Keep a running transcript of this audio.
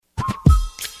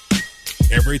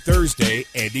Every Thursday,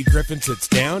 Andy Griffin sits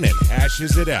down and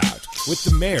hashes it out with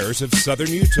the mayors of Southern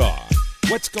Utah.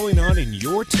 What's going on in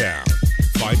your town?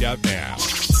 Find out now.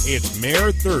 It's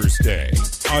Mayor Thursday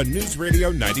on News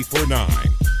Radio 94.9,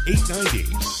 890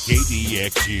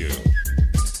 KDXU.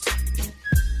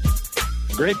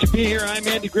 Great to be here. I'm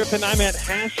Andy Griffin. I'm at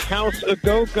Hash House A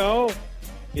Go-Go.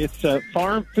 It's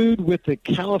farm food with a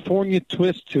California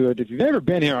twist to it. If you've never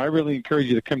been here, I really encourage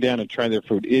you to come down and try their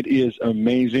food. It is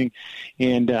amazing.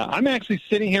 And I'm actually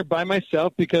sitting here by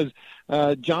myself because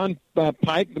Jon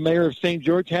Pike, the mayor of St.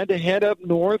 George, had to head up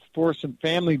north for some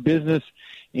family business.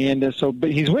 And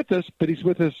but he's with us,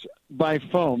 by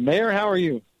phone. Mayor, how are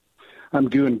you? I'm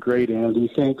doing great, Andy.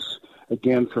 Thanks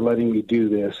again for letting me do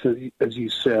this. As you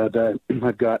said, I'm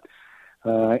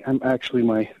actually,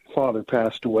 my father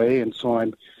passed away, and so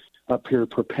I'm up here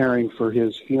preparing for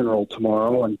his funeral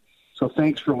tomorrow. And so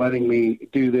thanks for letting me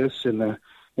do this in a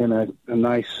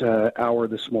nice hour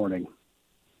this morning.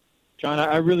 John,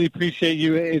 I really appreciate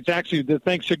you. It's actually, the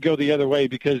thanks should go the other way,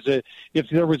 because if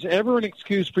there was ever an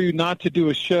excuse for you not to do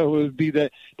a show, it would be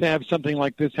that to have something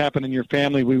like this happen in your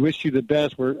family. We wish you the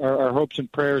best. Our hopes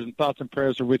and prayers and thoughts and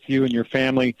prayers are with you and your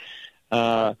family.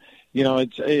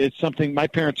 It's something. My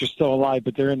parents are still alive,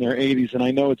 but they're in their 80s, and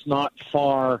I know it's not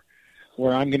far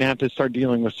where I'm going to have to start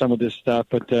dealing with some of this stuff.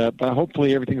 But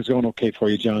hopefully everything's going okay for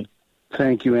you, John.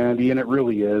 Thank you, Andy, and it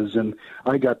really is. And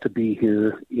I got to be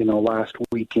here, last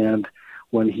weekend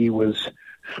when he was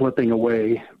slipping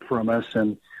away from us,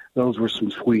 and those were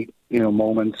some sweet,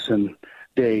 moments and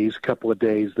days, couple of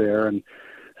days there. And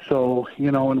so,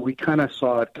 and we kind of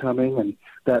saw it coming, and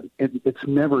that it's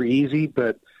never easy,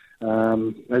 but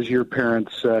as your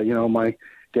parents, my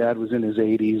dad was in his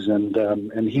 80s,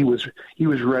 and he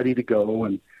was ready to go,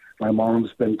 and my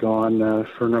mom's been gone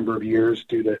for a number of years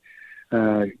due to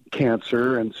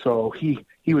cancer, and so he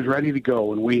was ready to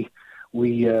go, and we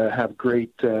have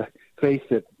great faith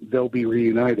that they'll be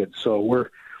reunited. So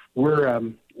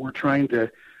we're trying to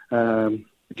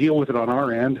deal with it on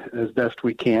our end as best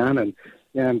we can,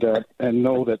 and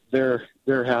know that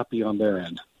they're happy on their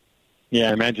end.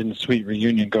 Yeah, I imagine the sweet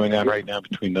reunion going on right now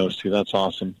between those two. That's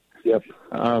awesome. Yep.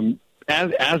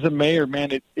 As a mayor,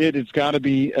 man, it has got to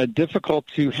be difficult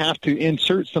to have to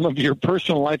insert some of your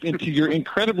personal life into your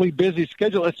incredibly busy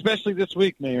schedule, especially this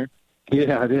week, Mayor.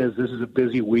 Yeah, it is. This is a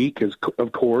busy week,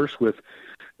 of course, with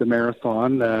the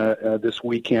marathon this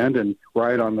weekend, and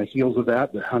right on the heels of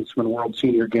that, the Huntsman World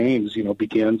Senior Games,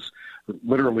 begins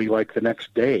literally like the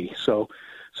next day. So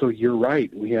you're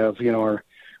right. We have,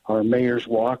 our Mayor's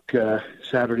Walk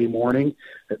Saturday morning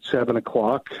at 7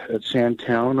 o'clock at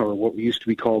Sandtown, or what we used to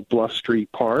be called Bluff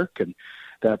Street Park, and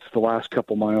that's the last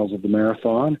couple miles of the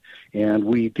marathon. And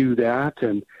we do that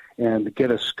and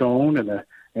get a scone and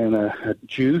a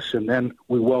juice, and then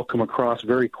we welcome across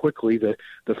very quickly the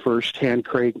first hand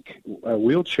crank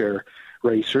wheelchair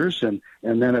racers, and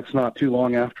then it's not too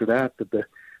long after that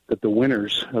the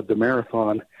winners of the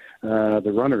marathon,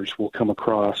 the runners, will come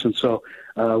across. And so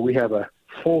we have a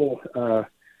full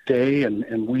day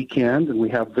and weekend, and we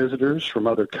have visitors from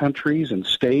other countries and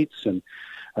states, and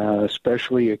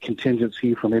especially a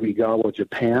contingency from Ibigawa,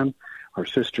 Japan, our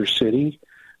sister city.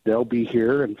 They'll be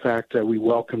here. In fact, we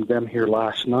welcomed them here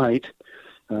last night.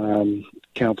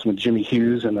 Councilman Jimmy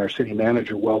Hughes and our city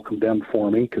manager welcomed them for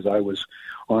me because I was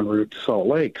en route to Salt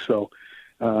Lake. So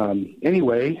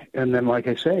anyway, and then like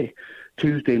I say,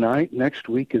 Tuesday night next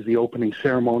week is the opening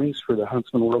ceremonies for the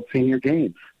Huntsman World Senior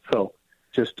Games. So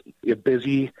just a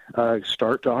busy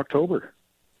start to October.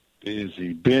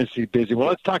 Busy. Well,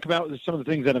 let's talk about some of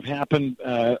the things that have happened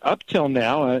up till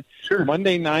now. Sure.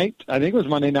 Monday night, I think it was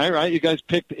Monday night, right? You guys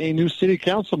picked a new city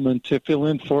councilman to fill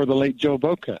in for the late Joe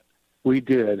Boca. We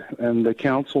did, and the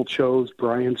council chose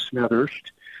Brian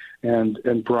Smethurst,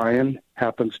 and Brian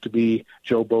happens to be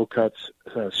Joe Boca's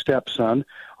stepson,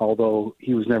 although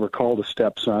he was never called a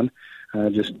stepson.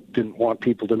 Just didn't want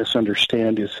people to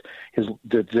misunderstand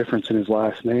the difference in his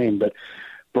last name. But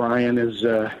Brian is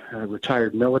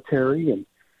retired military and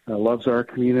loves our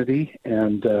community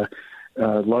and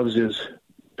loves his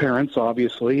parents,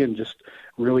 obviously, and just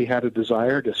really had a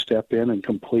desire to step in and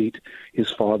complete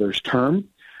his father's term.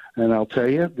 And I'll tell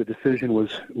you, the decision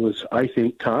was I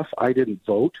think, tough. I didn't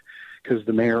vote because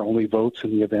the mayor only votes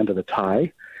in the event of a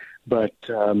tie. But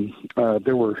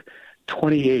there were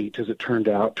 28, as it turned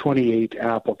out, 28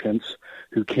 applicants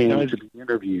who came to be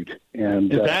interviewed.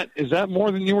 And is that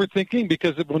more than you were thinking?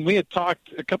 Because when we had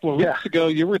talked a couple of weeks ago,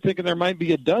 you were thinking there might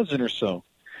be a dozen or so.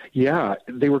 Yeah,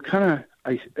 they were kind of,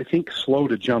 I think, slow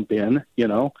to jump in,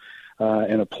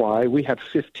 and apply. We had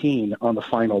 15 on the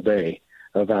final day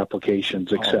of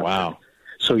applications accepted. Oh, wow.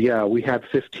 So, yeah, we had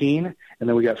 15, and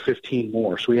then we got 15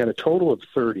 more. So we had a total of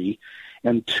 30,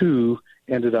 and 2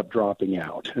 ended up dropping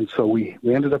out. And so we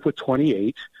ended up with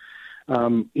 28.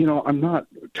 I'm not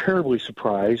terribly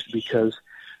surprised because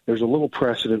there's a little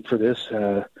precedent for this.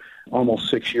 Almost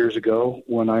 6 years ago,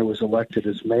 when I was elected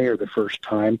as mayor the first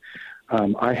time,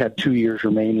 I had 2 years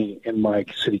remaining in my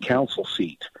city council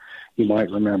seat, you might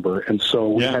remember. And so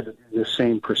we had to do the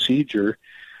same procedure,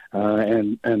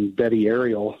 and Betty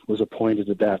Ariel was appointed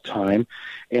at that time,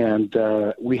 and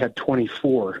we had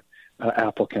 24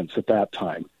 applicants at that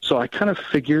time. So I kind of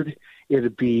figured it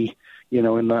would be,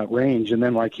 in that range. And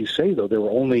then, like you say, though, there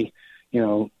were only,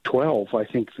 12, I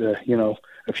think,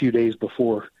 a few days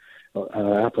before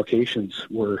applications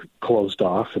were closed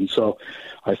off. And so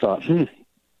I thought,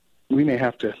 we may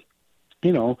have to,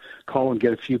 call and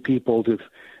get a few people to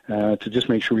just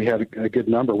make sure we had a good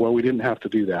number. Well, we didn't have to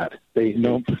do that. They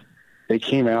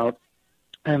came out,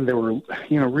 and there were,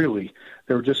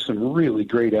 there were just some really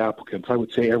great applicants. I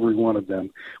would say every one of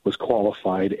them was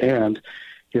qualified. And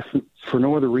if for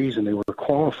no other reason, they were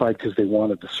qualified because they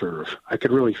wanted to serve. I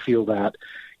could really feel that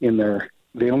in their.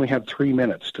 They only had 3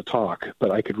 minutes to talk,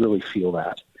 but I could really feel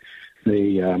that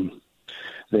they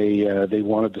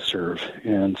wanted to serve,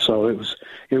 and so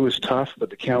it was tough. But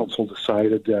the council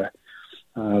decided that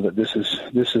this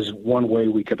is one way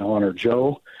we could honor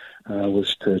Joe,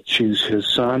 was to choose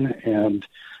his son, and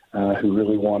who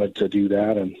really wanted to do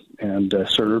that and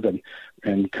serve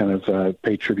and kind of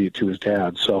pay tribute to his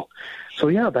dad. So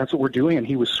yeah, that's what we're doing. And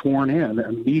he was sworn in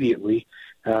immediately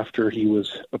after he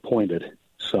was appointed.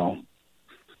 So.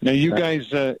 Now, you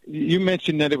guys, you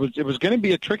mentioned that it was going to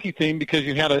be a tricky thing because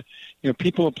you had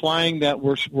people applying that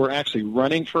were actually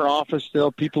running for office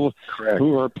still, people Correct. Who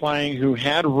were applying who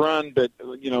had run but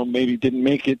maybe didn't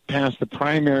make it past the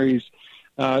primaries.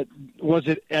 Was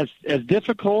it as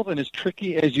difficult and as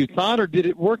tricky as you thought, or did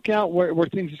it work out where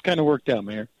things just kind of worked out,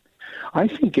 Mayor? I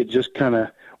think it just kind of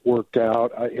worked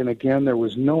out, and again, there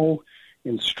was no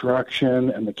instruction,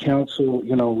 and the council,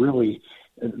 really.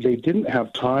 They didn't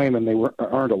have time, and they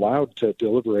aren't allowed to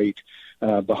deliberate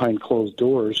behind closed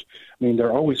doors. I mean,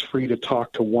 they're always free to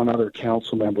talk to one other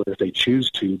council member if they choose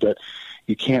to, but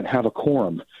you can't have a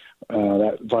quorum.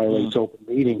 That violates open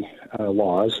meeting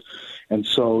laws. And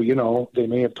so, they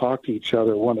may have talked to each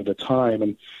other one at a time,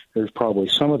 and there's probably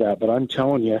some of that. But I'm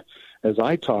telling you, as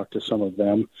I talked to some of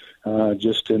them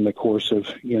just in the course of,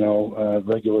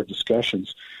 regular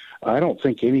discussions, I don't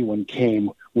think anyone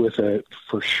came with a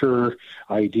for sure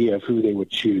idea of who they would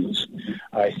choose.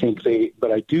 I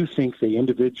do think they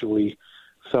individually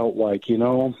felt like,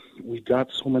 we've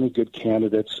got so many good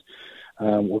candidates.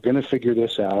 We're going to figure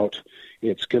this out.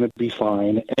 It's going to be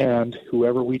fine. And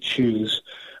whoever we choose,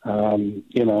 it'd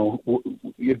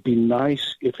be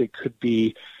nice if it could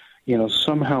be,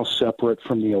 somehow separate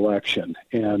from the election.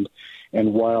 And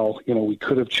while, we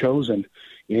could have chosen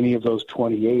any of those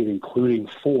 28, including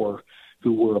 4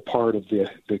 who were a part of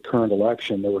the current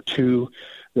election. There were 2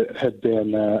 that had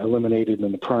been eliminated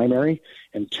in the primary,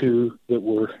 and 2 that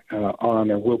were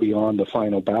on or will be on the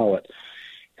final ballot.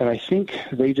 And I think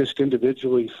they just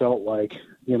individually felt like,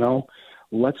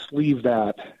 let's leave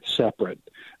that separate.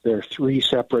 There are 3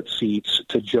 separate seats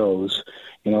to Joe's.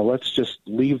 Let's just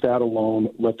leave that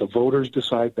alone. Let the voters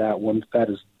decide that one. That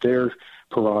is their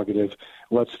prerogative.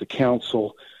 Let's the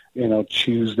council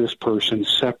choose this person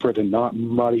separate and not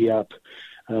muddy up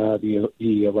the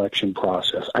election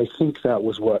process. I think that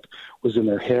was what was in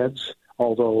their heads,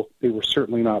 although they were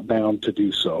certainly not bound to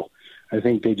do so. I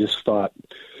think they just thought,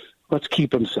 let's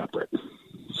keep them separate.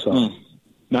 So,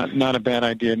 not a bad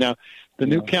idea. Now, the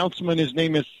new councilman, his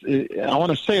name is, I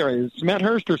want to say it right, is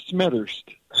Smethurst or Smethurst?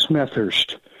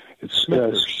 Smethurst. It's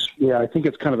Smethurst. I think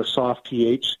it's kind of a soft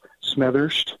TH,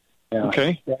 Smethurst. Yeah.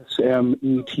 Okay.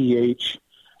 SMETH.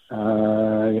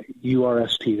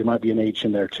 URST. There might be an H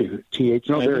in there too. TH.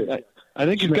 No, there is. I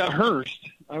think you've got Hearst.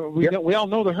 We all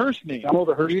know the Hearst name. I know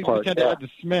the Hearst part. We had to add the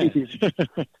Smith.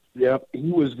 Yep. He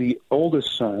was the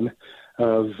oldest son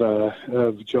of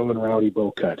Joe and Rowdy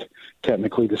Bocut,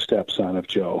 technically the stepson of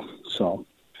Joe. So.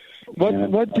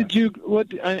 And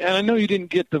I know you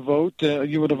didn't get the vote.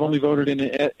 You would have only voted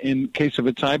in case of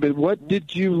a tie. But what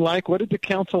did you like? What did the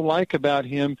council like about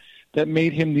him that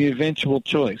made him the eventual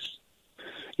choice?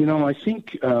 I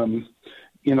think,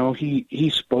 he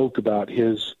spoke about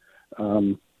his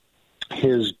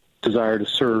desire to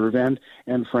serve and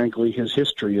frankly, his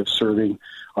history of serving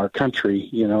our country,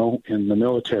 in the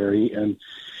military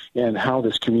and how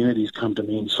this community's come to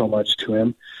mean so much to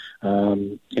him,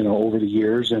 over the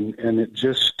years. And it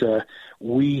just,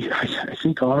 I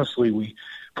think honestly, we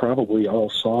probably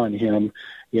all saw in him,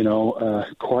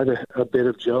 quite a bit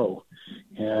of Joe.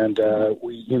 And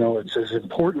it's as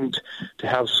important to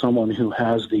have someone who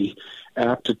has the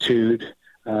aptitude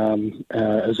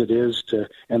as it is to,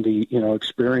 and the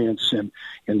experience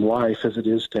in life as it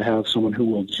is to have someone who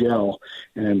will gel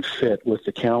and fit with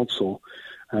the council.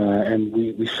 And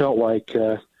we felt like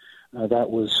that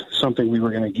was something we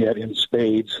were going to get in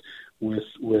spades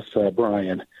with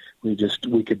Brian. We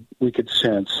could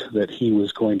sense that he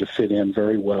was going to fit in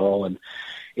very well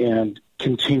and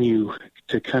continue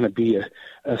to kind of be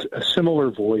a similar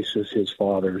voice as his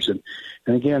father's. And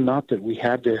again, not that we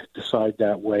had to decide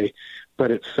that way,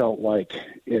 but it felt like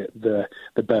the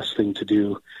best thing to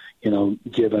do,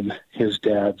 given his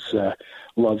dad's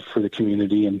love for the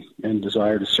community and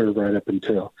desire to serve right up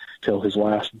until his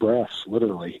last breaths,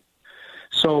 literally.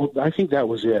 So I think that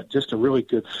was it. Just a really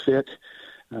good fit,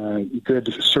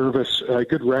 good service,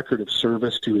 good record of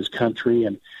service to his country,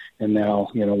 and now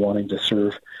wanting to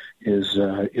serve his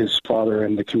father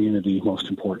and the community most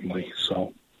importantly.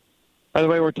 So. By the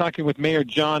way, we're talking with Mayor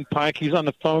Jon Pike. He's on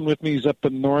the phone with me. He's up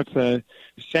in north,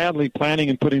 sadly planning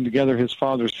and putting together his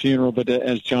father's funeral. But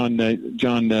as John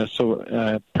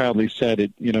so proudly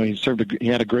said, he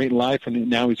had a great life, and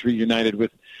now he's reunited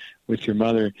with your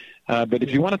mother. But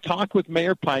if you want to talk with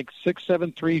Mayor Pike,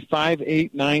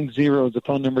 673-5890 is the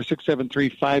phone number,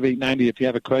 673-5890. If you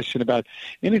have a question about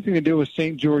anything to do with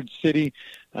St. George City,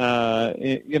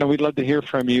 we'd love to hear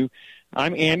from you.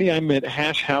 I'm Andy. I'm at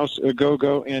Hash House A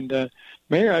Go-Go. And,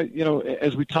 Mayor,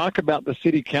 as we talk about the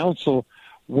city council,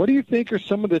 what do you think are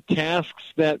some of the tasks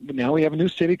that, now we have a new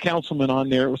city councilman on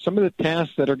there, some of the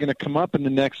tasks that are going to come up in the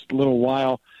next little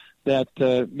while that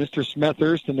Mr.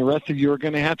 Smethurst and the rest of you are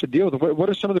going to have to deal with? What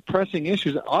are some of the pressing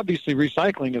issues? Obviously,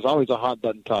 recycling is always a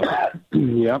hot-button topic.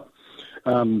 Yep.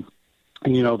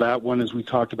 That one, as we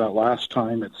talked about last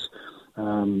time,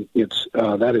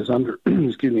 that is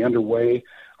underway.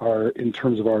 In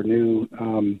terms of our new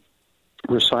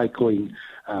recycling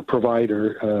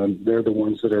provider, they're the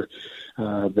ones that are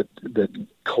that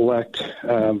collect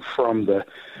from the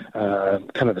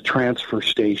kind of the transfer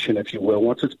station, if you will.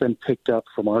 Once it's been picked up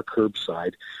from our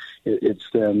curbside, it's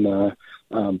then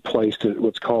placed at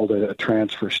what's called a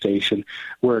transfer station,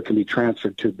 where it can be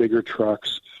transferred to bigger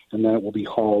trucks, and then it will be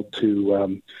hauled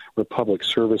to Republic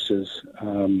Services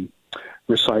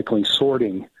recycling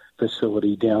sorting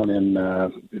facility down in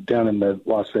the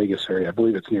Las Vegas area. I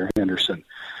believe it's near Henderson.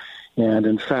 And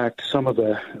in fact, some of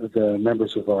the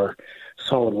members of our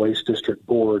solid waste district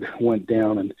board went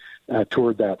down and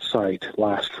toured that site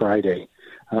last Friday.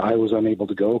 I was unable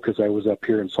to go because I was up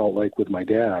here in Salt Lake with my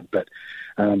dad, but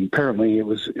apparently it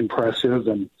was impressive.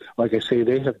 And like I say,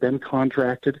 they have been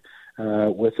contracted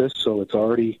with us, so it's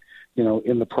already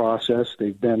in the process.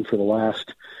 They've been for the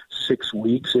last 6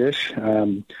 weeks-ish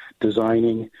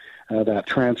designing that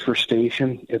transfer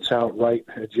station. It's out right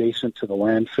adjacent to the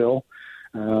landfill,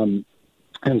 and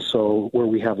so where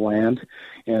we have land,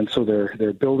 and so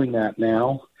they're building that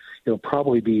now. It'll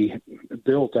probably be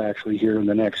built actually here in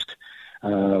the next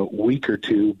week or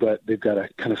two, but they've got to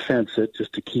kind of fence it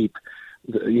just to keep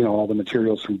all the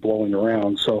materials from blowing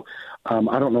around. So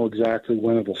I don't know exactly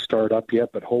when it'll start up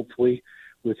yet, but hopefully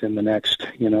within the next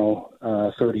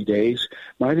 30 days.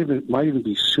 Might even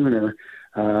be sooner.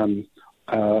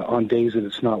 On days that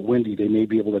it's not windy, they may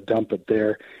be able to dump it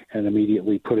there and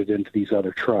immediately put it into these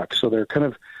other trucks. So they're kind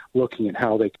of looking at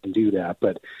how they can do that.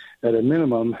 But at a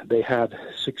minimum, they had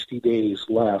 60 days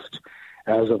left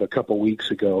as of a couple weeks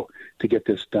ago to get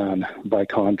this done by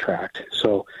contract.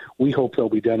 So we hope they'll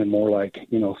be done in more like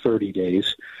 30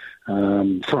 days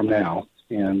from now,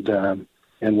 and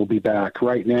we'll be back.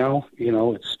 Right now,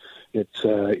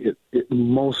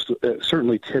 most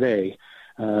certainly today.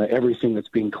 Everything that's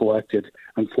being collected,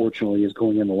 unfortunately, is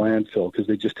going in the landfill because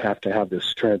they just have to have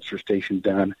this transfer station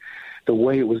done. The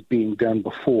way it was being done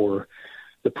before,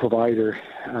 the provider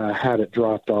had it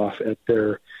dropped off at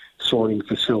their sorting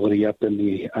facility up in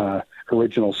the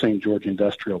original St. George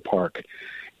Industrial Park.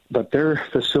 But their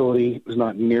facility is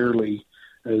not nearly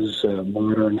as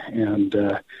modern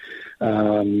and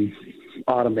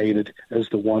automated as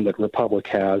the one that Republic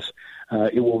has.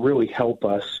 It will really help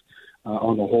us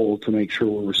on the whole to make sure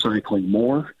we're recycling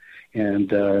more and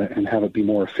have it be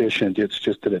more efficient. It's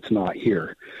just that it's not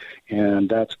here, and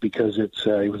that's because it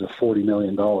was a $40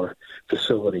 million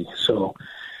facility. So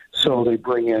they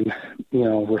bring in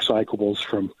recyclables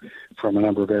from a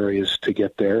number of areas to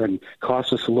get there, and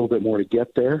costs us a little bit more to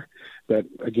get there. But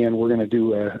again, we're going to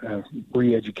do a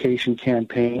re-education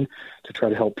campaign to try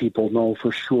to help people know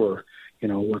for sure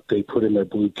what they put in their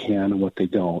blue can and what they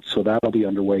don't. So that'll be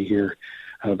underway here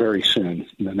very soon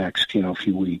in the next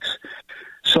few weeks.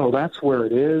 So that's where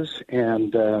it is,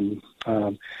 and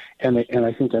I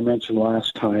think I mentioned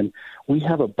last time, we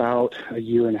have about a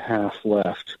year and a half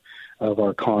left of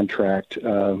our contract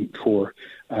for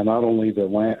not only the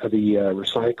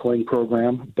recycling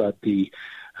program, but the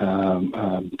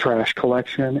trash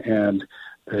collection and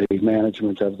the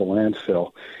management of the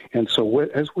landfill. And so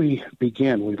as we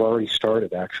begin, we've already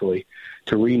started actually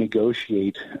to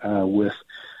renegotiate with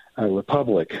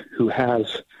Republic, who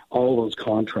has all those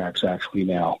contracts actually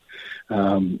now.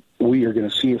 We are going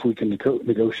to see if we can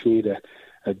negotiate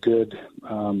a good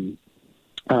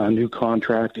new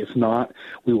contract. If not,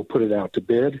 we will put it out to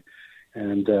bid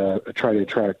and try to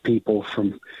attract people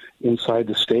from inside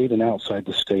the state and outside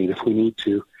the state if we need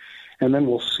to. And then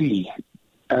we'll see,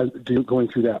 going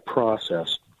through that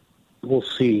process, we'll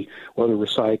see whether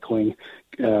recycling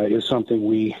is something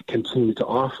we continue to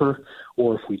offer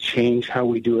or if we change how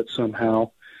we do it somehow.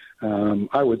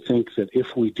 I would think that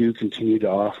if we do continue to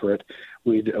offer it,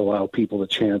 we'd allow people the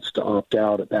chance to opt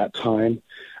out at that time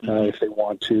if they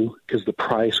want to, because the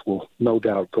price will no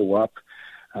doubt go up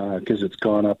because it's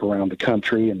gone up around the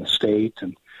country and the state.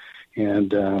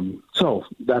 And so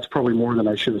that's probably more than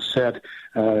I should have said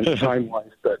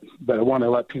time-wise, but I want to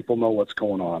let people know what's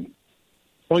going on.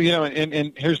 Well,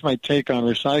 and here's my take on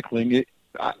recycling.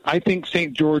 I think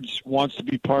St. George wants to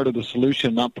be part of the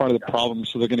solution, not part of the problem,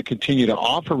 so they're going to continue to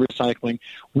offer recycling.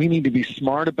 We need to be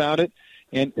smart about it.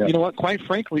 And you know what? Quite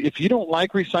frankly, if you don't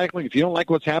like recycling, if you don't like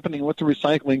what's happening with the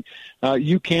recycling,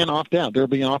 you can opt out. There'll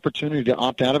be an opportunity to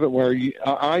opt out of it where you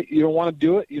don't want to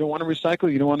do it, you don't want to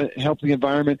recycle, you don't want to help the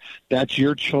environment. That's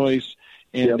your choice,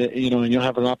 and and you'll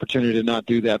have an opportunity to not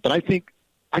do that. But I think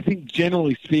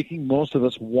generally speaking, most of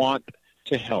us want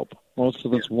to help. Most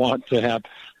of us want to have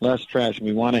less trash, and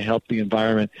we want to help the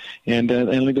environment and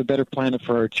leave a better planet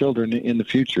for our children in the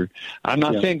future. I'm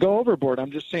not saying go overboard.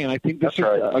 I'm just saying I think this is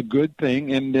a good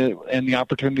thing, and the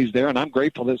opportunity's there, and I'm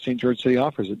grateful that St. George City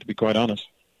offers it, to be quite honest.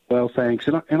 Well, thanks,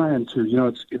 and I am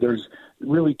too. There's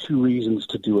really two reasons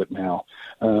to do it now.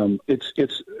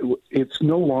 It's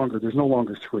no longer. There's no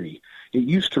longer three. It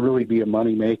used to really be a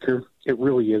money maker. It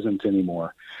really isn't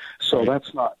anymore. So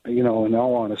that's not, in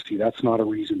all honesty, that's not a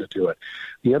reason to do it.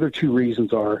 The other two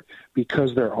reasons are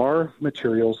because there are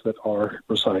materials that are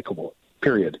recyclable,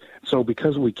 period. So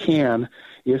because we can,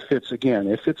 if it's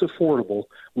affordable,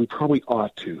 we probably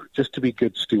ought to, just to be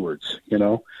good stewards,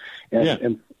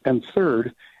 And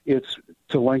third, it's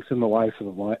to lengthen the life of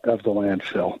the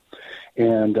landfill.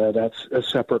 And that's a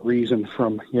separate reason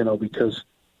from, because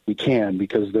we can,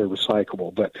 because they're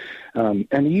recyclable. But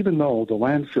and even though the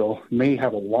landfill may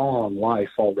have a long life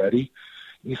already,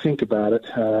 you think about it,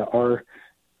 our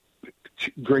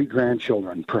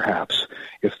great-grandchildren, perhaps,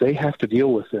 if they have to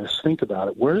deal with this, think about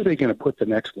it. Where are they going to put the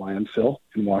next landfill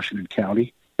in Washington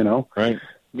County? Right.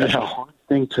 It's a hard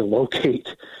thing to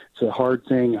locate. It's a hard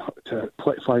thing to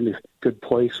find a good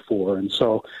place for. And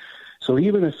so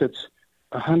even if it's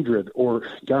 100 or,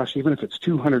 even if it's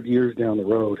 200 years down the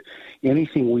road,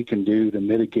 anything we can do to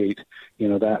mitigate,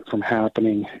 that from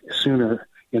happening sooner,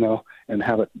 and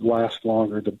have it last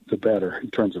longer, the better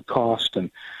in terms of cost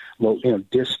and,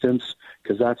 distance,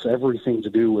 because that's everything to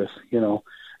do with,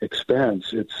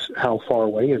 expense. It's how far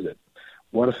away is it?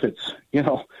 What if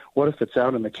it's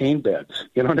out in the cane beds?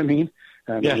 You know what I mean?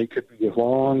 It could be a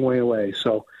long way away.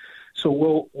 So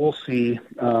we'll see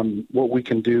what we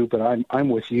can do. But I'm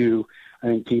with you. I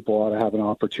think people ought to have an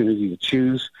opportunity to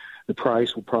choose. The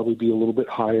price will probably be a little bit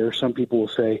higher. Some people will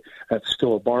say that's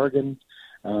still a bargain.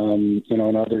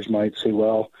 And others might say,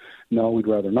 well, no, we'd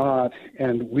rather not.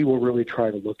 And we will really try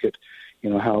to look at,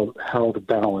 how to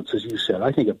balance, as you said.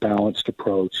 I think a balanced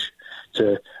approach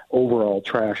to overall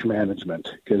trash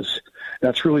management, because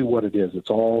that's really what it is. It's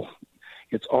all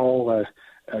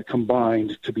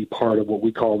combined to be part of what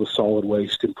we call the Solid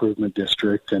Waste Improvement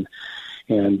District, and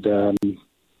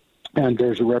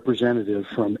there's a representative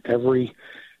from every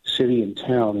city and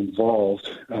town involved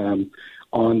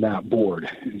on that board.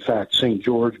 In fact, St.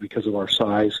 George, because of our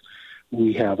size,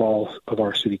 we have all of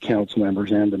our city council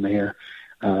members and the mayor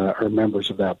are members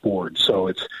of that board. So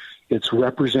it's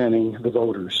representing the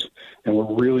voters, and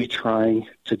we're really trying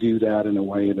to do that in a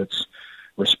way that's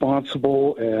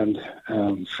responsible and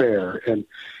fair.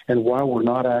 And while we're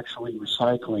not actually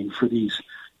recycling for these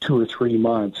 2 or 3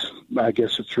 months, I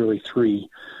guess it's really 3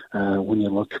 when you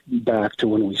look back to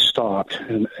when we stopped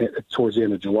and towards the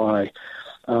end of July,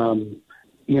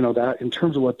 that in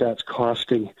terms of what that's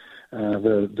costing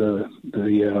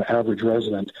the average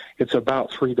resident, it's about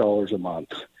 $3 a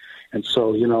month. And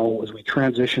so, as we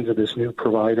transition to this new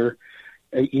provider,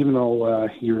 even though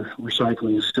your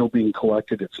recycling is still being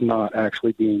collected, it's not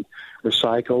actually being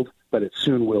recycled. but it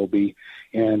soon will be.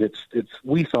 And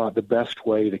we thought the best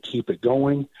way to keep it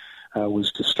going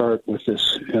was to start with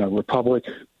this Republic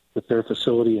with their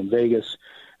facility in Vegas,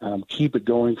 keep it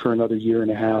going for another year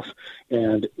and a half,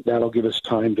 and that'll give us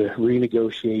time to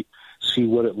renegotiate, see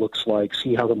what it looks like,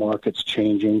 see how the market's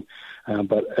changing.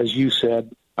 But as you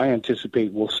said, I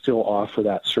anticipate we'll still offer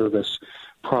that service,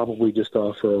 probably just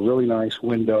offer a really nice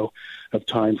window of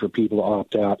time for people to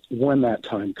opt out when that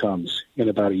time comes in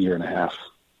about a year and a half.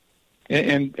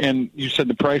 And you said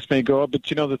the price may go up, but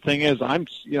the thing is,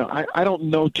 I don't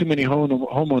know too many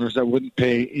homeowners that wouldn't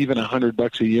pay even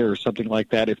 $100 a year or something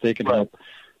like that if they can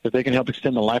help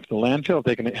extend the life of the landfill, if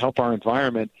they can help our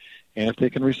environment, and if they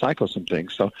can recycle some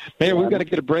things. So, Mayor, we've got to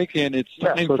get a break in. It's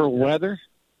time for weather.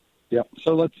 Yep.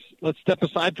 So let's step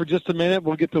aside for just a minute.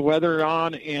 We'll get the weather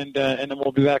on, and then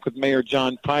we'll be back with Mayor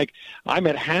Jon Pike. I'm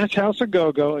at Hash House A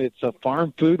Go-Go. It's a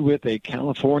farm food with a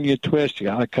California twist. You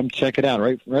got to come check it out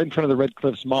right in front of the Red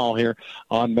Cliffs Mall here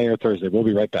on Mayor Thursday. We'll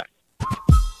be right back.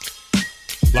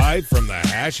 Live from the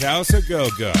Hash House A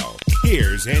Go-Go,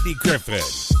 here's Andy Griffin.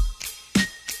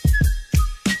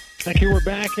 Thank you. We're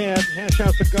back at Hash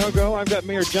House A Go-Go. I've got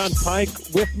Mayor Jon Pike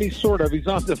with me, sort of. He's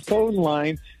on the phone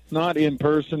line. Not in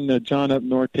person. John up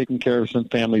north taking care of some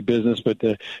family business. But,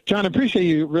 John, I appreciate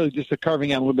you really just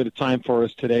carving out a little bit of time for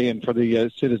us today and for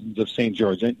the citizens of St.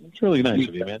 George. It's really nice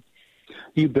of you, man.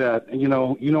 You bet.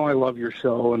 I love your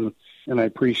show, and I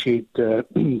appreciate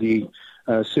the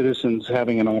citizens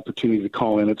having an opportunity to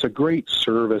call in. It's a great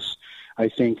service, I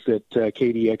think, that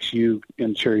KDXU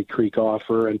and Cherry Creek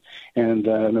offer. And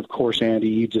of course, Andy,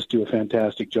 you just do a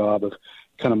fantastic job of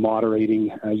kind of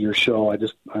moderating your show. I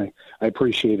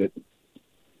appreciate it.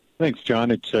 Thanks, John.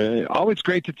 It's always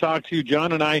great to talk to you.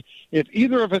 John and I, if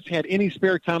either of us had any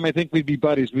spare time, I think we'd be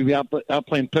buddies. We'd be out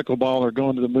playing pickleball or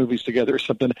going to the movies together or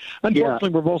something.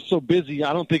 Unfortunately, we're both so busy.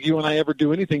 I don't think you and I ever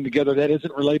do anything together that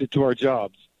isn't related to our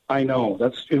jobs. I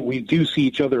know. We do see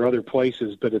each other other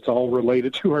places, but it's all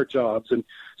related to our jobs. And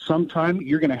sometime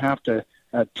you're going to have to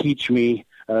teach me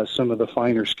some of the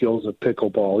finer skills of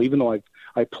pickleball, even though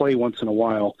I play once in a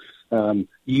while.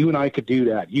 You and I could do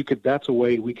that. That's a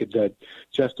way we could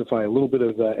justify a little bit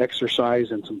of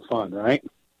exercise and some fun, right?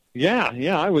 Yeah,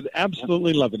 I would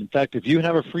absolutely love it. In fact, if you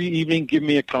have a free evening, give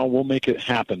me a call. We'll make it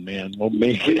happen, man. We'll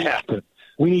make it happen.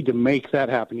 We need to make that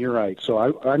happen. You're right. So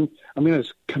I'm going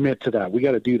to commit to that. We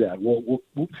got to do that.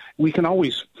 We can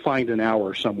always find an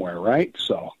hour somewhere, right?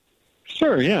 So.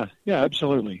 Sure. Yeah,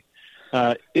 absolutely.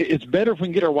 It's better if we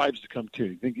can get our wives to come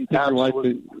too. Think your wife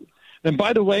would... And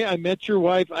by the way, I met your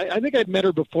wife. I think I'd met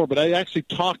her before, but I actually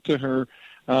talked to her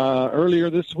earlier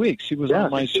this week. She was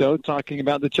on my show talking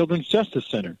about the Children's Justice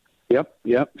Center.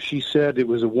 Yep. She said it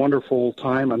was a wonderful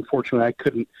time. Unfortunately, I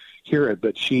couldn't hear it,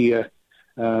 but she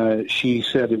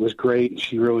said it was great, and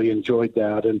she really enjoyed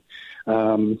that. And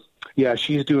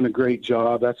she's doing a great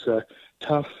job. That's a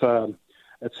tough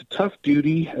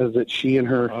duty that she and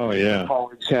her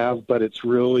colleagues have, but it's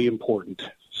really important.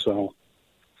 So.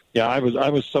 Yeah, I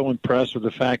was so impressed with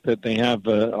the fact that they have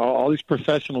all these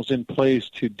professionals in place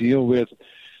to deal with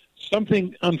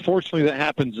something, unfortunately, that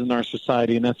happens in our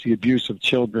society, and that's the abuse of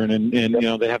children. And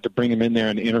they have to bring them in there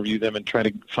and interview them and try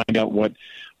to find out what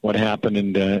happened.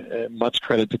 And much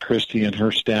credit to Christy and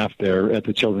her staff there at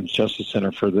the Children's Justice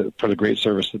Center for the great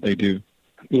service that they do.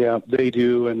 Yeah, they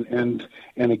do, and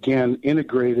again,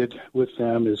 integrated with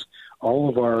them is all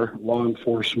of our law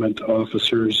enforcement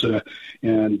officers,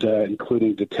 and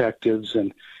including detectives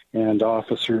and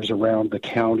officers around the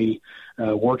county,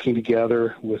 working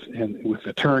together with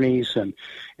attorneys, and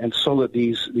so that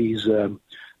these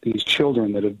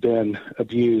children that have been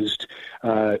abused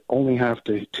only have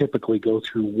to typically go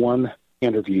through one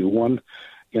interview, one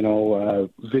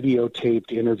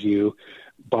videotaped interview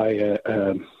by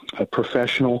a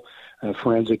professional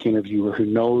forensic interviewer who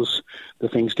knows the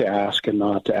things to ask and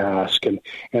not to ask, and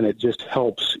it just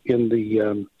helps in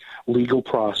the legal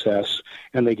process,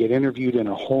 and they get interviewed in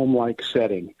a home-like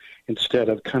setting instead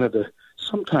of kind of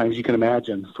sometimes you can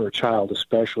imagine for a child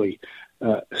especially,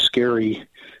 scary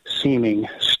seeming,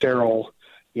 sterile,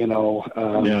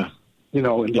 environment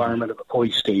of a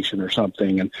police station or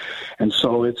something, and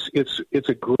so it's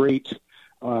a great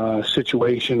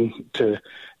situation to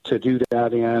do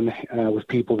that in with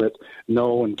people that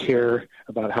know and care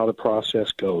about how the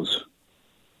process goes.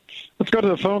 Let's go to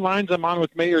the phone lines. I'm on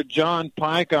with Mayor Jon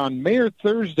Pike on Mayor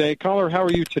Thursday. Caller, how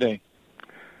are you today?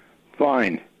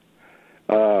 Fine.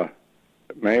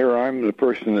 Mayor, I'm the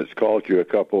person that's called you a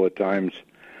couple of times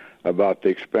about the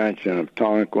expansion of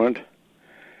Tonquin,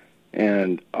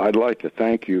 and I'd like to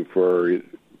thank you for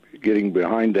getting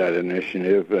behind that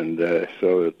initiative and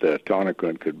so that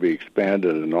Tonquin could be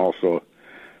expanded, and also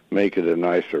make it a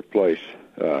nicer place.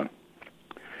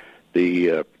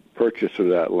 The purchase of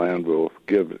that land will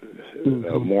give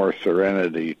more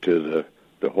serenity to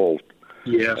the whole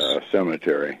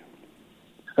cemetery.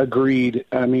 Agreed.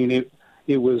 I mean,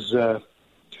 it was.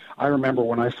 I remember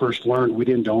when I first learned we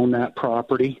didn't own that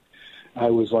property. I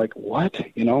was like, what?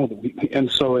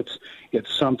 And so it's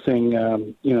something.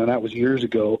 That was years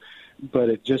ago, but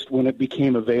it just when it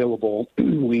became available,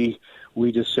 we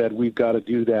just said we've got to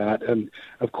do that, and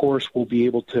of course we'll be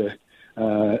able to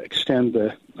extend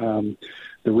the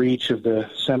reach of the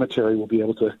cemetery. We'll be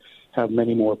able to have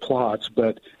many more plots,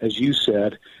 but as you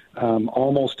said,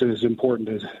 almost as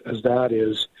important as that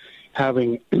is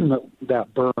having that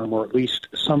berm, or at least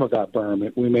some of that berm.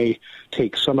 We may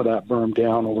take some of that berm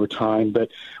down over time, but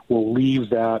we'll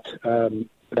leave that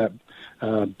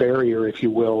barrier, if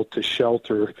you will, to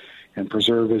shelter and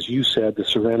preserve, as you said, the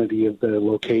serenity of the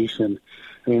location.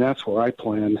 I mean, that's where I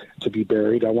plan to be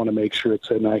buried. I want to make sure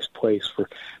it's a nice place for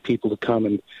people to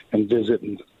come and visit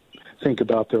and think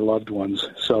about their loved ones.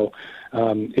 So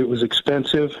it was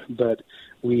expensive, but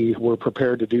we were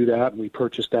prepared to do that, and we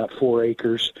purchased that 4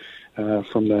 acres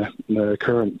from the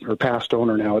current or past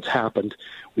owner. Now it's happened.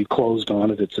 We closed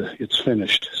on it. It's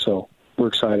finished. So we're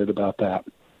excited about that.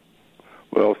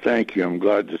 Well, thank you. I'm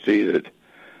glad to see that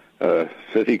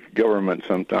city government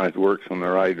sometimes works in the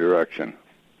right direction.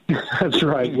 That's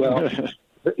right. Well,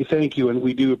 thank you, and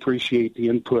we do appreciate the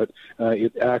input.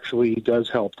 It actually does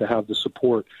help to have the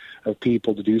support of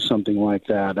people to do something like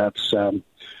that.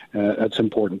 That's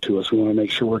important to us. We want to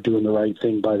make sure we're doing the right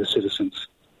thing by the citizens.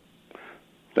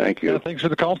 Thank you. Yeah, thanks for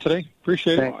the call today.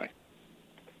 Appreciate it. Bye-bye.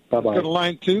 Let's go to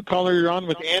line 2. Caller, you're on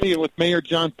with Andy and with Mayor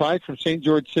Jon Pike from St.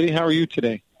 George City. How are you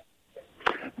today?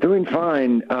 Doing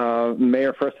fine.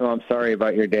 Mayor, first of all, I'm sorry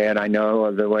about your dad. I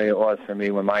know the way it was for me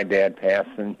when my dad passed,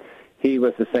 and he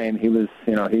was the same. He was,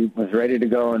 he was ready to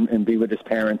go and be with his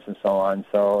parents and so on.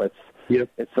 So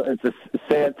it's a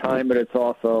sad time, but it's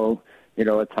also,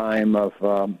 a time of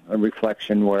a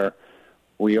reflection where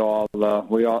we all,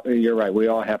 you're right, we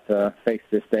all have to face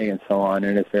this day and so on,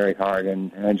 and it's very hard.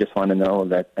 And I just want you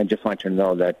to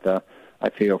know that I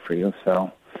feel for you.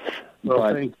 So,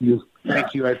 thank you.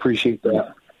 Thank you. I appreciate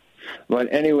that.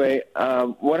 But anyway,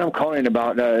 what I'm calling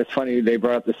about, it's funny they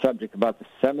brought up the subject about the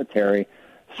cemetery.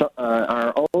 So,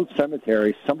 our old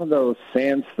cemetery, some of those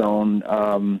sandstone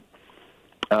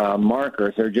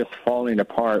markers are just falling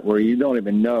apart where you don't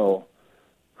even know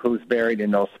who's buried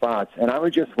in those spots. And I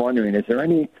was just wondering,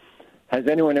 has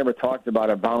anyone ever talked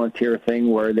about a volunteer thing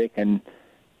where they can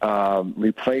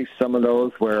replace some of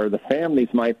those where the families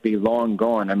might be long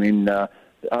gone? I mean, I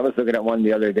was looking at one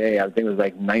the other day. I think it was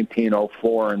like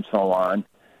 1904 and so on.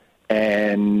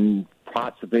 And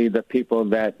possibly the people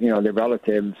that, their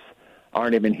relatives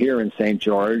aren't even here in St.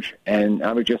 George. And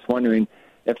I was just wondering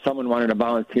if someone wanted to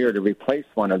volunteer to replace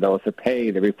one of those, to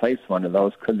pay to replace one of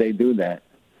those, could they do that?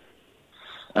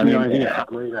 I think it's a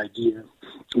great idea.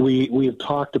 We have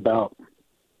talked about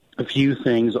a few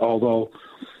things, although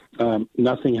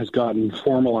nothing has gotten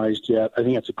formalized yet. I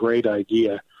think it's a great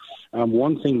idea.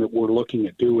 One thing that we're looking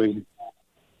at doing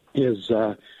is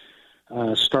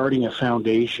starting a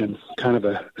foundation, kind of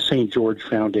a St. George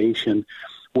Foundation,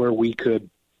 where we could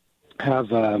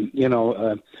have,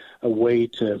 a way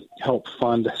to help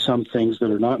fund some things that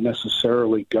are not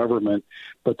necessarily government,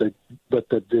 but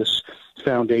that this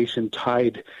foundation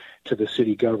tied to the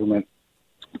city government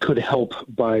could help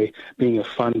by being a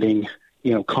funding,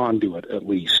 conduit at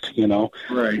least,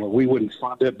 Right. Well, we wouldn't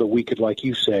fund it, but we could, like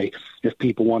you say, if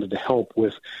people wanted to help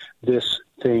with this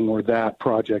thing or that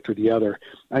project or the other.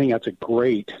 I think that's a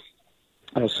great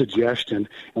suggestion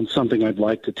and something I'd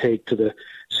like to take to the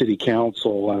city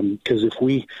council, because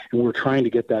we're trying to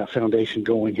get that foundation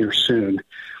going here soon.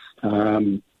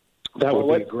 That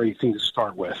would be a great thing to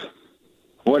start with.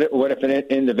 What if an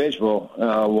individual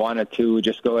wanted to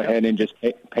just go ahead and just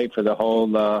pay for the whole,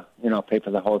 pay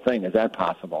for the whole thing? Is that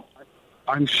possible?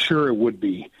 I'm sure it would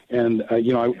be, and I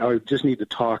just need to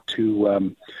talk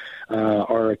to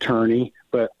our attorney,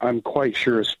 but I'm quite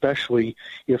sure, especially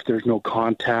if there's no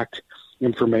contact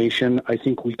information, I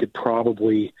think we could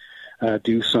probably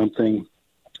do something.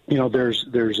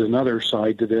 There's another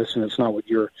side to this, and it's not what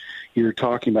you're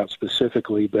talking about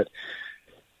specifically, but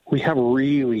we have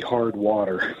really hard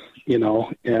water,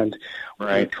 and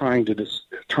right. We're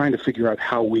trying to figure out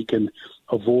how we can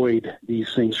avoid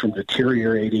these things from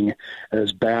deteriorating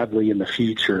as badly in the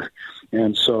future.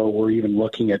 And so we're even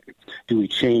looking at, do we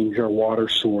change our water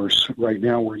source? Right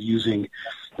now we're using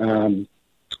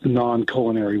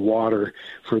non-culinary water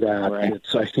for that. Right.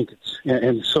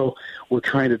 And so we're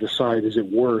trying to decide, is it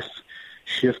worth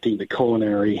shifting to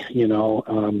culinary,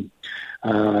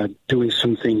 doing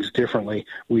some things differently.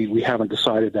 We haven't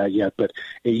decided that yet, but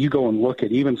you go and look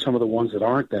at even some of the ones that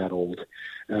aren't that old.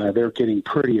 They're getting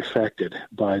pretty affected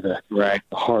by the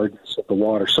hardness of the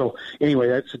water. So anyway,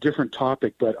 that's a different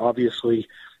topic, but obviously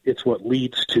it's what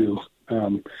leads to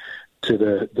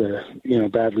the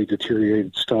badly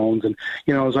deteriorated stones. And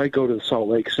as I go to the Salt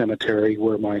Lake Cemetery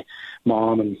where my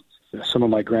mom and some of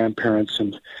my grandparents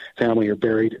and family are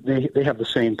buried, they have the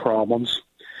same problems,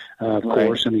 of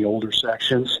course, in the older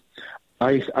sections.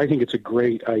 I think it's a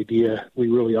great idea. We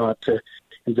really ought to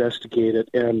investigate it,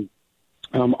 and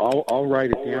I'll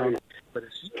write it down.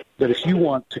 But if you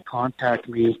want to contact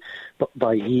me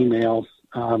by email,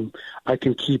 I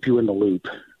can keep you in the loop.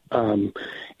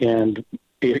 And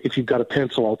if you've got a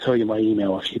pencil, I'll tell you my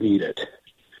email if you need it.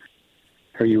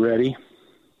 Are you ready?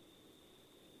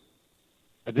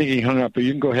 I think he hung up, but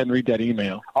you can go ahead and read that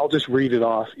email. I'll just read it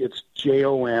off. It's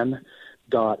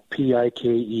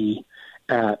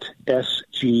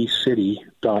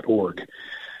jon.pike@sgcity.org.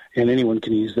 And anyone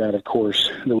can use that, of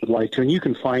course, that would like to. And you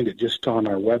can find it just on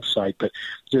our website, but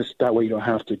just that way you don't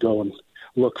have to go and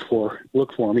look for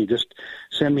me. Just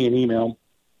send me an email.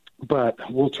 But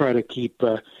we'll try to keep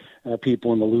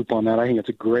people in the loop on that. I think it's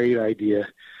a great idea.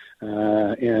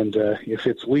 And if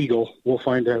it's legal, we'll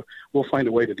find a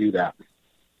way to do that.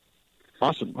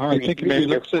 Awesome. All right, thank you,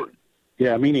 man.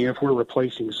 Yeah, meaning if we're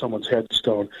replacing someone's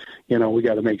headstone, we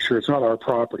got to make sure it's not our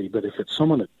property. But if it's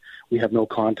someone that we have no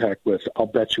contact with, I'll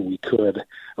bet you we could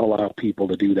allow people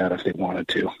to do that if they wanted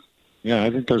to. Yeah,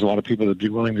 I think there's a lot of people that'd be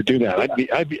willing to do that.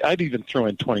 I'd even throw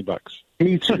in $20.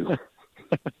 Me too.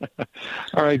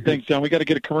 All right, thanks, John. We got to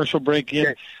get a commercial break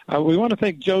in. We want to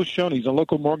thank Joe Shoney. He's a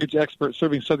local mortgage expert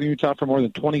serving Southern Utah for more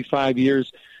than 25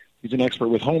 years. He's an expert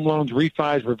with home loans,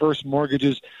 refis, reverse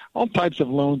mortgages, all types of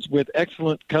loans with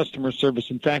excellent customer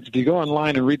service. In fact, if you go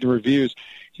online and read the reviews,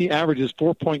 he averages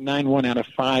 4.91 out of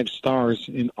 5 stars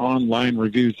in online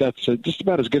reviews. That's just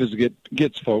about as good as it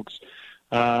gets, folks.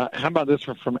 How about this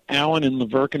from Alan in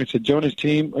Laverkin? He said, Joe and his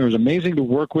team, it was amazing to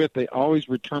work with. They always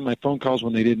returned my phone calls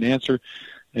when they didn't answer.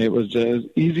 It was the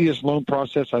easiest loan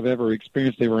process I've ever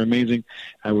experienced. They were amazing.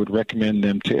 I would recommend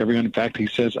them to everyone. In fact, he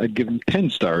says I'd give them 10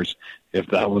 stars if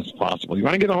that was possible. You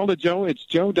want to get a hold of Joe? It's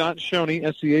joe.shoney,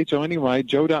 S-C-H-O-N-E-Y,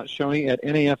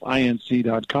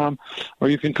 joe.shoney@nafinc.com, or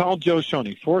you can call Joe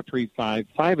Shoney,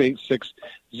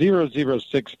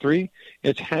 435-586-0063.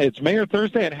 It's Mayor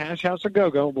Thursday at Hash House of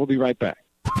Go-Go. We'll be right back.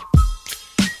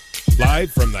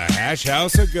 Live from the Hash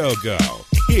House of Go-Go,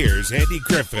 here's Andy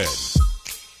Griffin.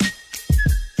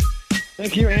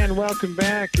 Thank you, and welcome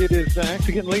back. It is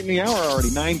actually getting late in the hour already,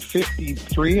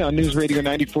 9:53 on News Radio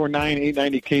 94.9,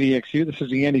 890 KDXU. This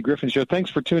is the Andy Griffin Show. Thanks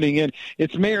for tuning in.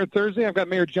 It's Mayor Thursday. I've got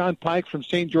Mayor Jon Pike from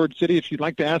St. George City. If you'd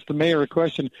like to ask the mayor a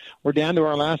question, we're down to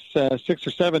our last 6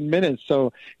 or 7 minutes,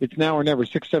 so it's now or never.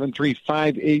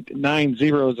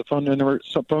 673-5890 is the phone number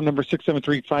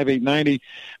 673-5890.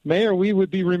 Mayor, we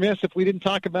would be remiss if we didn't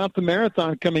talk about the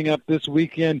marathon coming up this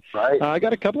weekend. Right. I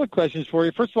got a couple of questions for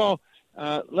you. First of all,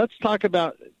 let's talk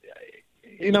about,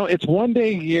 it's one day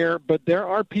a year, but there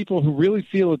are people who really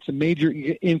feel it's a major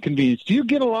inconvenience. Do you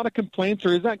get a lot of complaints,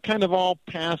 or is that kind of all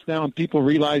passed now and people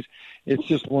realize it's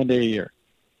just one day a year?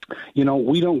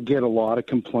 We don't get a lot of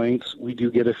complaints. We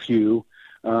do get a few,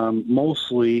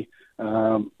 mostly,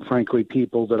 frankly,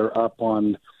 people that are up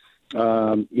on,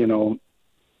 up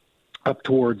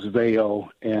towards Vail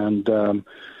and,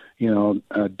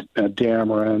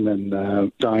 Dameron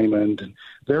and Diamond, and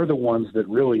they're the ones that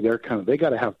really they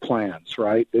got to have plans,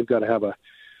 right? They've got to have an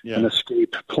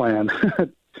escape plan,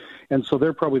 and so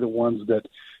they're probably the ones that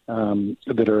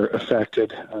are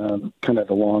affected kind of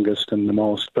the longest and the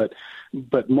most. But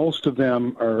most of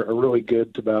them are really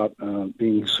good about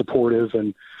being supportive,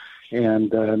 and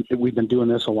we've been doing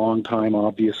this a long time,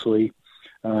 obviously.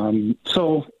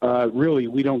 So really,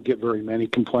 we don't get very many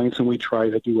complaints, and we try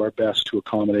to do our best to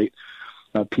accommodate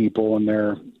people. And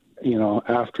they're,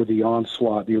 after the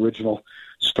onslaught, the original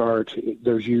start,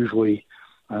 there's usually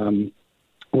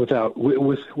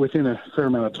within a fair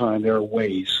amount of time, there are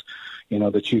ways,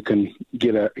 that you can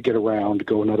get around,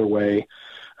 go another way.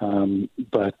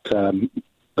 But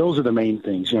those are the main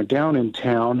things. Down in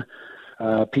town,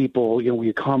 people, we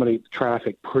accommodate the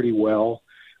traffic pretty well.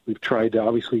 We've tried to,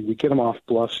 obviously, we get them off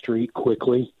Bluff Street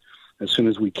quickly as soon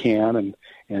as we can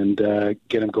and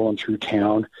get them going through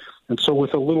town. And so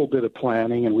with a little bit of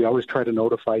planning, and we always try to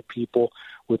notify people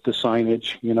with the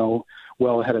signage,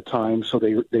 well ahead of time so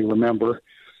they remember.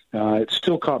 It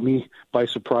still caught me by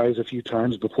surprise a few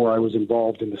times before I was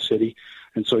involved in the city.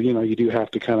 And so, you do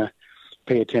have to kind of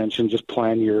pay attention, just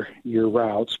plan your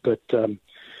routes. But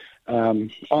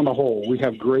on the whole, we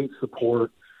have great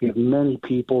support. We have many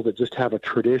people that just have a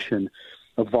tradition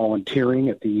of volunteering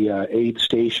at the aid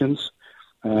stations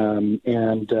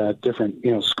and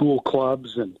different, school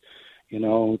clubs and,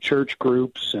 church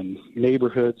groups and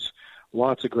neighborhoods.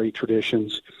 Lots of great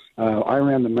traditions. I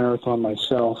ran the marathon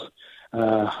myself.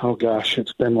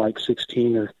 It's been like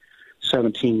 16 or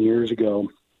 17 years ago.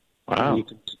 Wow.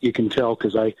 You can tell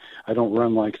because I don't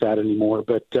run like that anymore.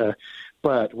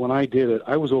 But when I did it,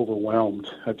 I was overwhelmed.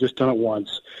 I've just done it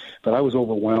once, but I was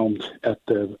overwhelmed at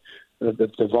the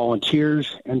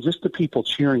volunteers and just the people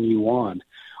cheering you on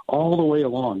all the way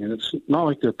along. And it's not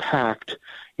like they're packed,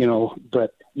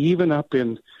 but even up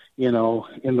in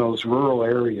those rural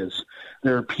areas,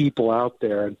 there are people out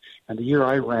there. And the year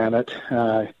I ran it,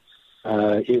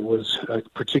 it was a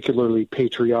particularly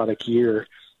patriotic year.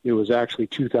 It was actually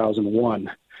 2001.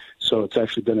 So it's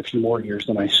actually been a few more years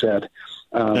than I said,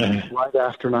 right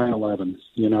after 9/11,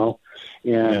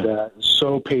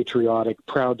 so patriotic,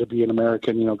 proud to be an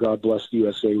American. God Bless the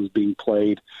USA was being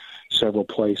played several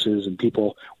places, and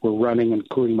people were running,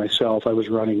 including myself. I was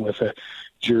running with a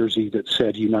jersey that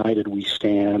said "United We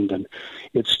Stand," and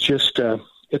it's just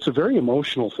it's a very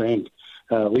emotional thing.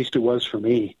 At least it was for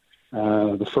me.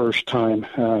 The first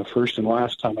and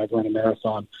last time I've run a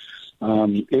marathon.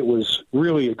 It was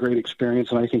really a great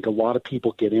experience, and I think a lot of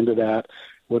people get into that,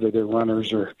 whether they're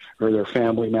runners or their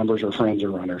family members or friends are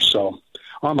runners. So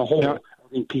on the whole, I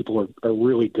think people are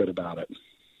really good about it.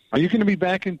 Are you going to be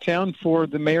back in town for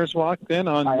the Mayor's Walk then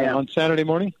on Saturday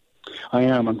morning? I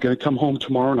am. I'm going to come home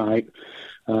tomorrow night,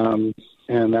 and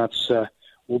that's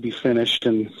we'll be finished,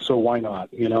 and so why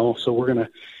not? So we're going to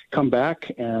come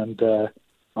back, and my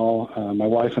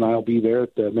wife and I will be there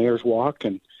at the Mayor's Walk,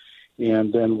 and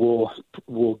then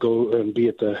we'll go and be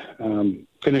at the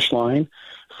finish line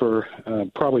for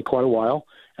probably quite a while,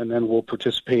 and then we'll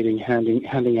participating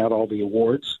handing out all the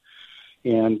awards,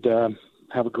 and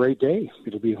have a great day.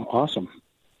 It'll be awesome.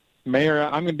 Mayor,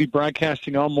 I'm going to be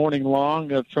broadcasting all morning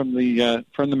long from the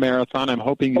marathon. I'm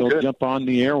hoping you'll jump on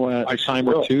the air a time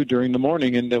or two during the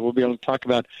morning, and we'll be able to talk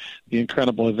about the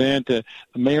incredible event, the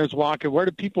Mayor's Walk. Where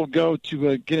do people go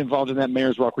to get involved in that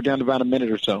Mayor's Walk? We're down to about a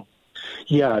minute or so.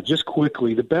 Yeah, just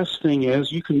quickly. The best thing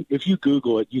is if you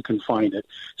Google it, you can find it,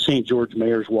 St. George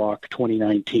Mayor's Walk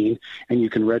 2019, and you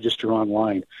can register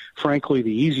online. Frankly,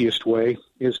 the easiest way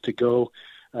is to go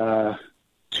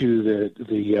to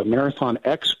the Marathon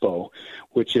Expo,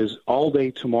 which is all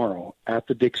day tomorrow at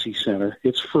the Dixie Center.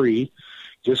 It's free.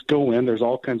 Just go in. There's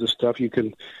all kinds of stuff you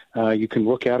can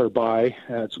look at or buy.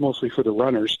 It's mostly for the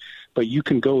runners, but you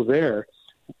can go there,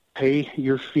 pay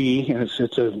your fee, and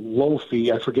it's a low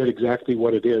fee. I forget exactly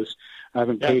what it is. I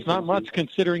haven't paid. It's not much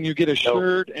considering you get a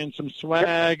shirt and some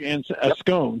swag and a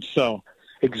scone. So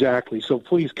exactly. So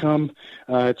please come.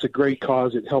 It's a great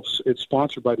cause. It's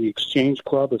sponsored by the Exchange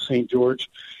Club of St. George,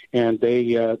 and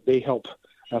they help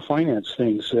finance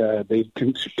things. They've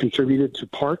contributed to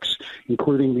parks,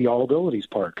 including the All Abilities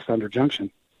Park, Thunder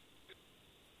Junction.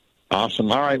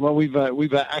 Awesome. All right. Well, we've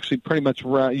actually pretty much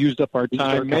used up our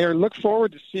time. Mayor, look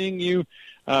forward to seeing you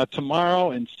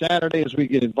tomorrow and Saturday as we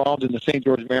get involved in the St.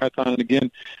 George Marathon. And again,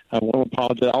 I'll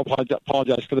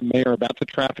apologize for the mayor about the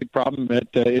traffic problem.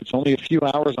 It's only a few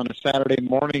hours on a Saturday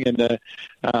morning, and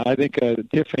I think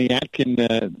Tiffany Atkin,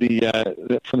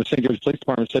 from the St. George Police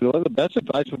Department, said, well, the best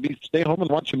advice would be stay home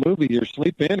and watch a movie or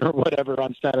sleep in or whatever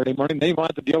on Saturday morning. They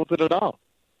won't have to deal with it at all.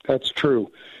 That's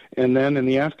true. And then in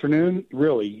the afternoon,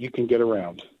 really, you can get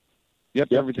around.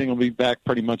 Yep, everything will be back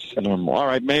pretty much to normal. All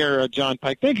right, Mayor Jon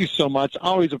Pike, thank you so much.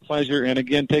 Always a pleasure. And,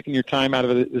 again, taking your time out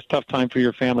of this tough time for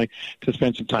your family to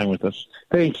spend some time with us.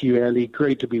 Thank you, Andy.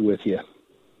 Great to be with you.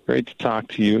 Great to talk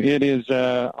to you. It is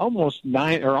almost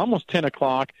 10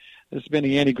 o'clock. This has been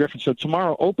the Andy Griffin Show.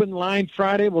 Tomorrow, Open Line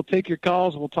Friday. We'll take your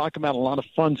calls. We'll talk about a lot of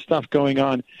fun stuff going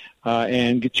on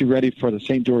and get you ready for the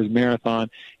St. George Marathon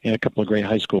and a couple of great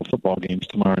high school football games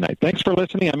tomorrow night. Thanks for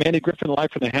listening. I'm Andy Griffin,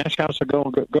 live from the Hash House. Go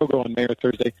on Mayor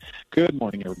Thursday. Good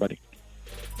morning, everybody.